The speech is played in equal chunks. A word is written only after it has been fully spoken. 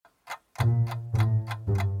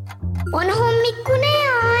hommikune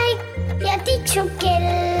aeg ja tiksub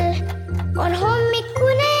kell. On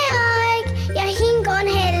hommikune aeg ja hing on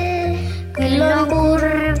hell. Küll on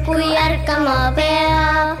kurb, kui ärkama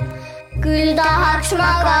pea, küll tahaks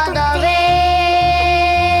magada veel.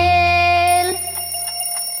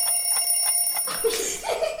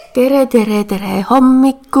 Tere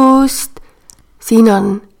hommikust! Siin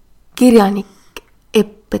on kirjanik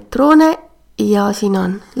Epp Petrone ja siin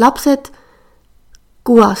on lapsed,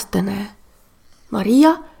 6-aastane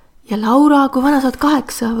Maria ja Laura, kui vana sa oled,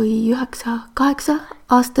 8 või 9,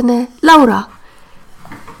 8-aastane Laura.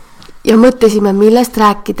 Ja mõtlesime, millest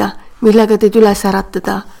rääkida, millega teid üles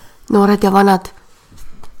äratada, noored ja vanad.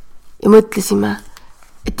 Ja mõtlesime,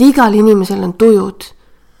 et igal inimesel on tujud.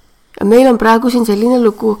 Ja meil on praegu siin selline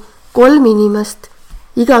lugu, 3 inimest,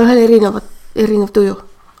 igaühel erinev tuju.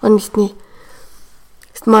 On vist nii?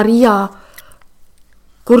 Sest Maria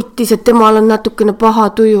kurtis, et temal on natukene paha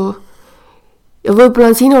tuju. Ja võib-olla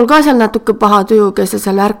on sinul ka seal natuke paha tuju, kes sa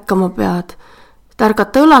seal ärkama pead.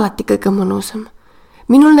 Ärgata ei ole alati kõige mõnusam.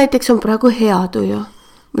 Minul näiteks on praegu hea tuju.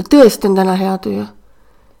 Mul tõesti on täna hea tuju.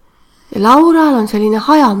 Ja Laural on selline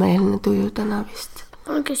hajameelne tuju täna vist.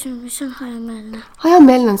 Ma küsin, mis on hajameelne?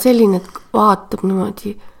 Hajameelne on selline, et vaatab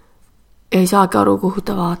niimoodi ja ei saagi aru, kuhu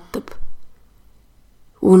ta vaatab.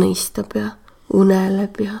 Unistab ja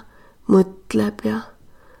uneleb ja mõtleb ja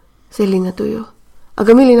selline tuju.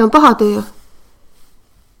 Aga milline on paha tuju?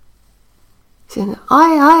 See on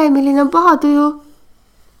ae, milline on paha tuju?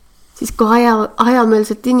 Siis kui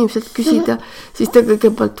hajameelselt inimeselt küsida, siis ta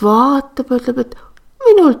kõigepealt vaatab ja ütleb, et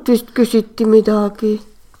minult vist küsiti midagi.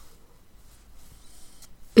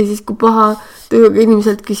 Ja siis kui paha tujuga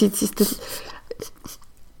inimeselt küsid, siis ta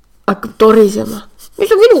hakkab torisema. Mis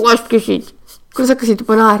sa minu käest küsid? Kui sa hakkasid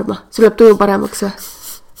juba naerma, sul läheb tuju paremaks või?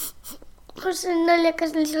 Kus on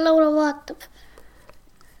naljakas, see Laura vaatab?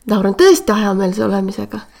 Laura on tõesti hajameelse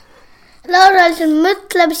olemisega. Laura lihtsalt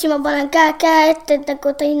mõtleb, siis ma panen käe ette, et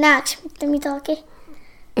nagu ta ei näeks mitte midagi.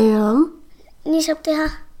 Jaa. Nii saab teha.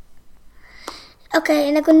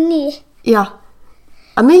 Okei, nagu nii. Jah.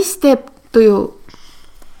 Aga mis teeb tuju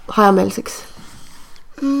hajameelseks?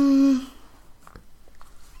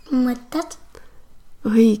 Mõtted.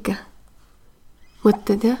 Õige.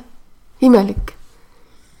 Mõtted, jah. Imelik.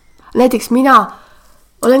 Näiteks mina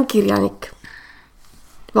olen kirjanik.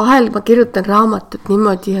 Vahel ma kirjutan raamatut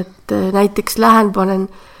niimoodi, et näiteks lähen, panen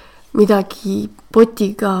midagi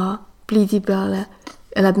potiga pliidi peale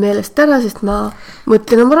ja läheb meelest ära, sest ma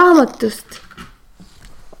mõtlen oma raamatust.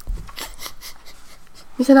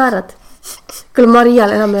 Mis sa naerad? Küll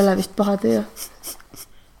Marial enam ei ole vist paha tuju.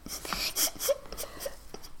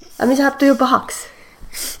 Aga mis ajab tuju pahaks?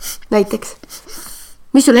 Näiteks.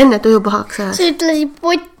 Mis sul enne tuju pahaks ajas? Sa ütlesid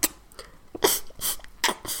pott.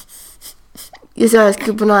 Ja see ajaski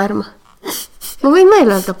juba naerma. Ma võin meil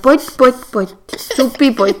öelda pott,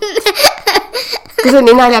 supipott. Kui see on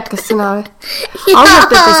nii naljakas sõna või?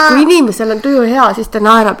 Ausatades, kui inimesel on tuju hea, siis ta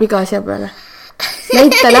naerab iga asja peale.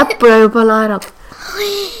 Näita näppu ja juba naerab.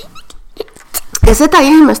 Ja seda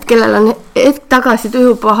ilmast, kellel on hetk tagasi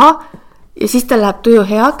tuju paha ja siis ta läheb tuju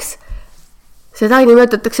heaks, seda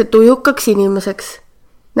nimetatakse tujukaks inimeseks,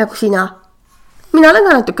 nagu sina. Mina olen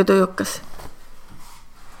ka natuke tujukas.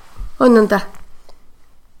 On ta?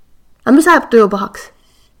 Aga mis ajab tuju pahaks?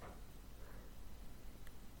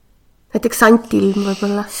 Näiteks santilm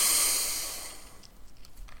võib-olla.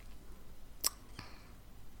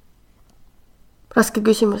 Raske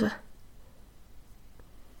küsimuse.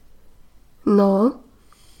 No.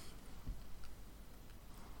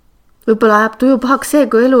 Võib-olla ajab tuju pahaks see,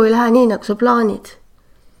 kui elu ei lähe nii, nagu sa plaanid.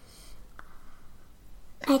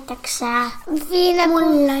 Näiteks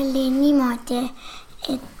mul oli niimoodi,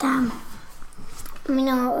 et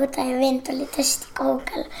minu õde ja vend oli tõesti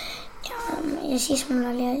kaugel ja siis mul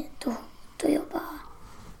oli tuju paha.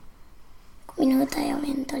 Kui minu õde ja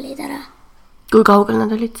vend olid ära. Kui kaugel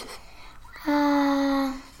nad olid siis?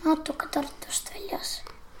 Natuke Tartust väljas.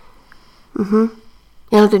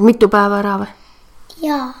 Ja nad olid mitu päeva ära või?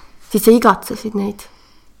 Jaa. Siis sa igatsesid neid?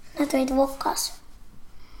 Nad olid Vokas.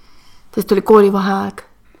 Sest oli koolivaheaeg.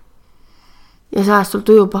 Ja see ajas sul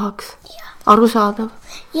tuju pahaks? Jaa. Arusaadav.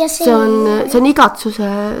 Ja see on igatsuse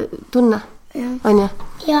tunne, on ju?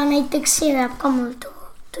 Ja näiteks see läheb ka mul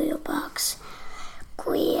tuju pahaks,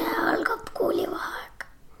 kui algab koolivaheaeg.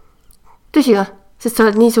 Tõsi või? Sest sa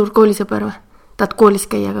oled nii suur koolisõber või? Tahad koolis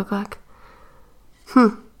käia kogu aeg?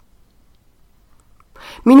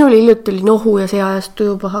 Minul hiljuti oli nohu ja see ajas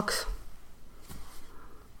tuju pahaks.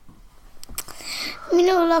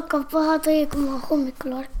 Minul hakkab paha tuju, kui ma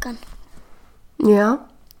hommikul ärkan. Jaa.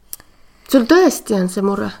 Sul tõesti on see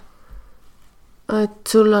mure? et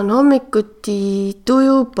sul on hommikuti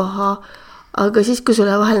tuju paha, aga siis, kui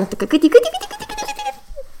sulle vahel natuke kõdi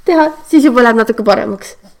teha, siis juba läheb natuke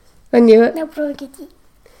paremaks. On nii või? No proovigi.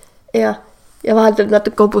 Ja vahel tuleb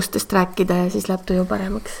natuke hobustest rääkida ja siis läheb tuju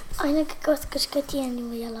paremaks. Ainuke koht, kas kõdi on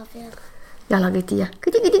juba jala peal. Jalakõdi ja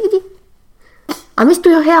kõdi. Aga mis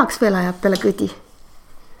tuju heaks veel ajab peale kõdi?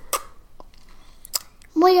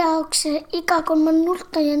 Mu jaoks iga kui ma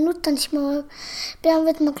nutan, siis ma pean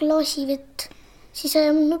võtma klaasi vett. Siis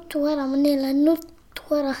ajab nutu ära, ma neelan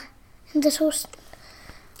nutu ära enda suust.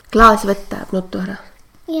 Klaas vett ajab nutu ära?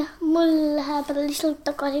 Jah, mul läheb lihtsalt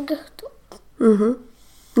tagasi kõhtu.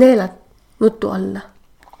 Neelad nutu alla?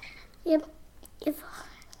 Jep.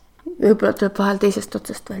 Võib-olla tuleb vahel teisest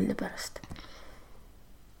otsast välja pärast.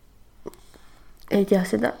 Ei tea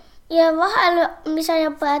seda. Ja vahel, mis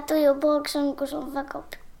ajab tuju pooks on, kus on väga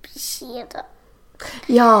pissida.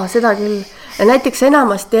 Jaa, seda küll. Ja näiteks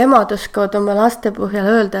enamasti emad oskavad oma laste põhjal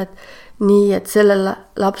öelda, et nii, et sellel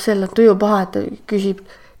lapsel on tuju paha, et ta küsib,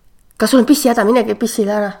 kas sul on pissi häda, minegi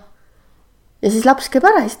pissile ära. Ja siis laps käib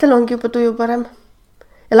ära ja siis tal ongi juba tuju parem.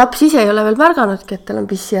 Ja laps ise ei ole veel märganudki, et tal on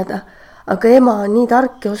pissi häda. Aga ema on nii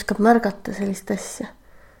tark ja oskab märgata sellist asja.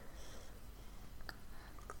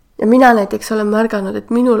 Ja mina näiteks olen märganud,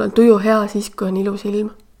 et minul on tuju hea siis, kui on ilus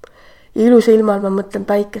ilm. Ja ilus ilmal ma mõtlen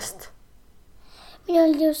päikest.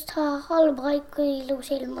 Minul just halb aeg, kui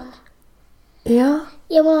ilus ilm on. Ja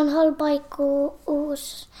mul on halb aeg, kui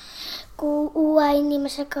uue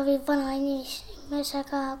inimesega või vana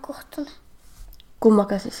inimesega kohtun.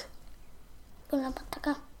 Kummaga siis?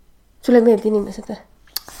 Mõlemaga. Sulle ei meeldi inimesed või?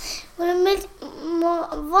 Mulle meeldib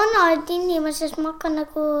vanad inimesed, ma hakkan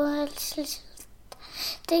nagu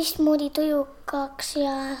teistmoodi tujukaks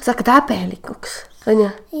ja... Sa hakkad häbelikuks, on ju?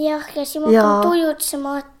 Jah, ja siis ma hakkan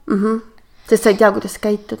tujutsema. Sest sa ei tea, kuidas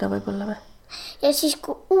käituda võib-olla või? Ja siis,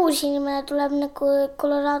 kui uus inimene tuleb nagu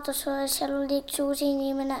Colorados, seal oli üks uus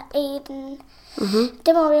inimene, Aiden.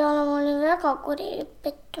 Tema peale ma olin väga kuri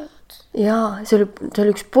pettunud. Jaa, see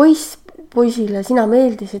oli üks poisile, sina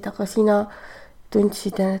meeldisid, aga sina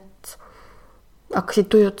tundsid, et hakkasid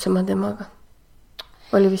tujutsema temaga.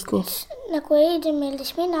 Oli vist nii? Nagu Aiden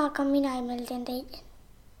meeldis mina, aga mina ei meeldinud Aiden.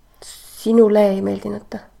 Sinule ei meeldinud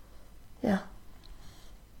ta? Jah.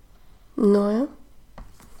 No jah.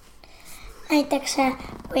 Näiteks,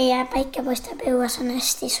 kui päike paistab õues on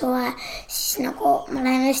hästi soe, siis nagu ma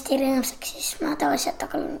lähen hästi rõõmsaks, siis ma tavaliselt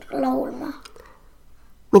hakkan laulma.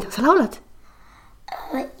 Mida sa laulad?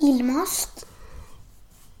 Ilmast.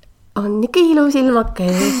 On ikka ilus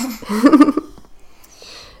ilmake.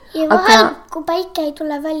 Ja vahel, kui päike ei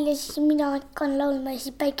tule välja, siis mina hakkan laulma ja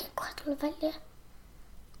siis päike kohe tuleb välja.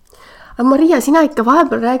 Aga Maria, sina ikka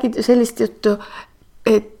vahepeal räägid ju sellist juttu,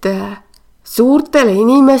 et suurtele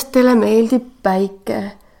inimestele meeldib päike,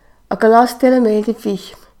 aga lastele meeldib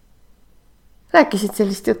vihm. Rääkisid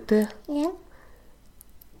sellist juttu ju? Jah.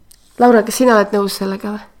 Laura, kas sina oled nõus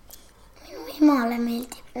sellega või? Minu emale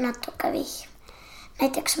meeldib natuke vihm.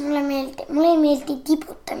 Näiteks mulle ei meeldi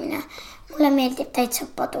tibutamine. Mulle meeldib täitsa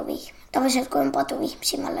paduvihm. Tavaliselt, kui on paduvihm,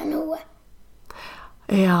 siis ma olen õue.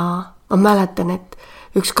 Jaa, ma mäletan, et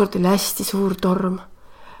ükskord oli hästi suur torm.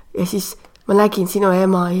 Ja siis ma nägin, sinu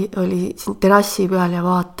ema oli siin terassi peal ja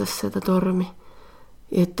vaatas seda tormi.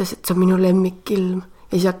 Ja ütles, et see on minu lemmikilm.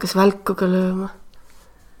 Ja siis hakkas välkuga lööma.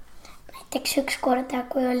 Näiteks ükskord,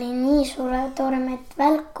 kui oli nii suure torm, et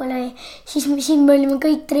välku lõi, siis me olime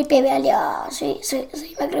kõik tripi peal ja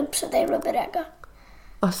sõime krõpsu terve perega.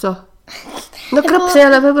 Ahso. No krõps ei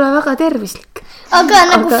ole võib-olla väga tervislik. Aga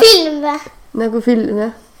nagu film või? Nagu film,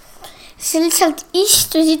 jah. Sa lihtsalt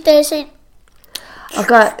istusite ja sõid.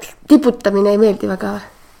 Aga tiputamine ei meeldi väga või?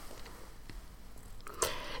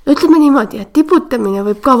 Ütleme niimoodi, et tiputamine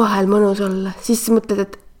võib ka vahel mõnus olla. Siis mõtled,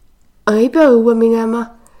 et ei pea õue minema,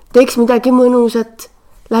 teeks midagi mõnusat,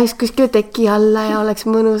 läheks kuskile teki alla ja oleks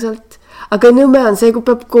mõnusalt. Aga nõme on see, kui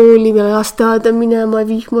peab kooli või lasteaeda minema,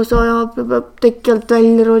 vihma sajab ja peab teki alt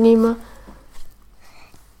välja ronima.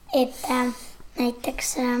 Et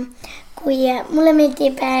näiteks, kui mulle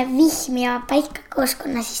meeldib vihm ja päike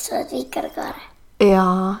kooskonna, siis sa oled vikerkaare.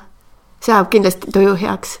 Jaa, see ajab kindlasti tuju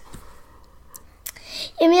heaks.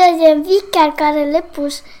 Ja mida teeb vikerkaare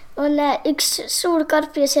lõpus on üks suur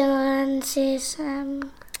karp ja seal on siis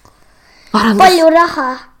palju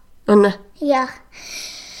raha. On? Jah.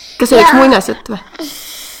 Kas see oleks muinasjutt või?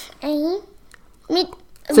 Ei.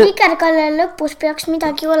 Vikerkaare lõpus peaks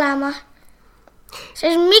midagi olema.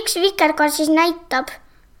 Sest miks vikerkaar siis näitab?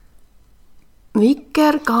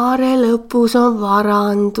 Vikerkaare lõpus on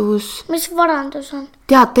varandus. Mis varandus on?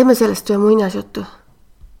 Tead, teeme sellest ühe muinasjuttu.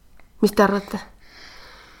 Mis te arvate?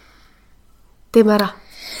 Teeme ära.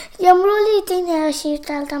 Ja mul oli teine asi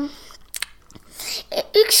ütelda.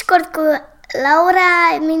 Ükskord, kui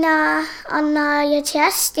Laura, mina, Anna ja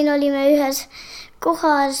Justin olime ühes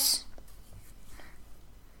kohas.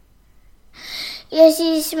 Ja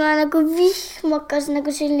siis ma nagu vihm hakkas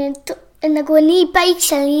nagu selline, nagu nii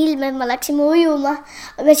päikseline ilm, et ma läksime ujuma.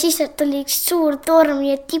 Aga siis tuli üks suur torm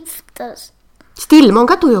ja tiptas. Sest ilm on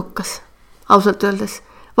ka tujukas, ausalt öeldes.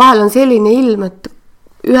 Vahel on selline ilm, et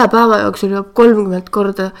ühe päeva jooksul jõuab 30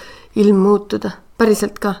 korda ilm muutuda.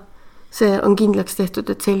 Päriselt ka. See on kindlaks tehtud,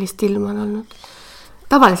 et sellist ilma on olnud.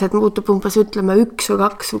 Tavaliselt muutub umbes, ütleme, 1 või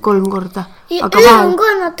 2 või 3 korda. Ja öö on ka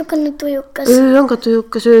natukene tujukas. Öö on ka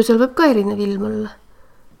tujukas, öösel võib ka erinev ilm olla.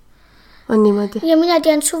 On niimoodi. Ja mina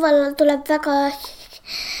tean, suvel tuleb väga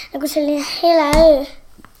nagu selline hele öö.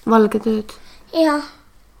 Valged ööd. Ja.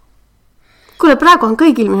 Kuule, praegu on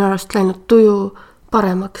kõigil minu arust läinud tuju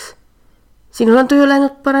paremaks. Sinul on tuju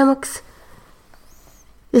läinud paremaks.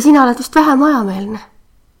 Ja sina oled vist vähem ajameelne.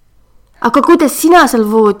 Aga kuidas sina seal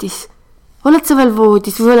voodis? Oled sa veel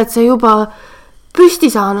voodis või oled sa juba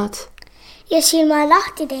püsti saanud? Ja silma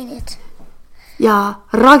lahti teinud. Ja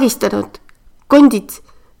ragistanud, kondid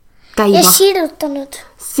käima. Ja sirutanud.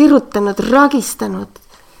 Sirutanud, ragistanud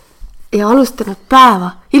ja alustanud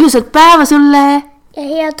päeva. Ilusat päeva sulle! Ja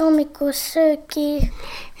head hommikus sööki.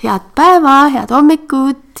 Head päeva, head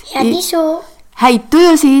hommikut. Head isu. Häid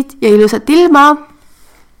tujusid ja ilusat ilma.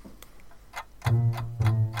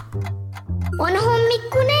 On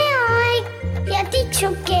hommikune aeg ja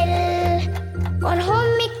tiksub kell. On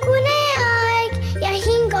hommikune aeg ja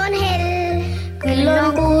hing on hell. Küll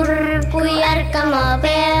on kurb, kui ärkama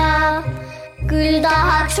pea. Küll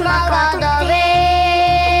tahaks magada veel.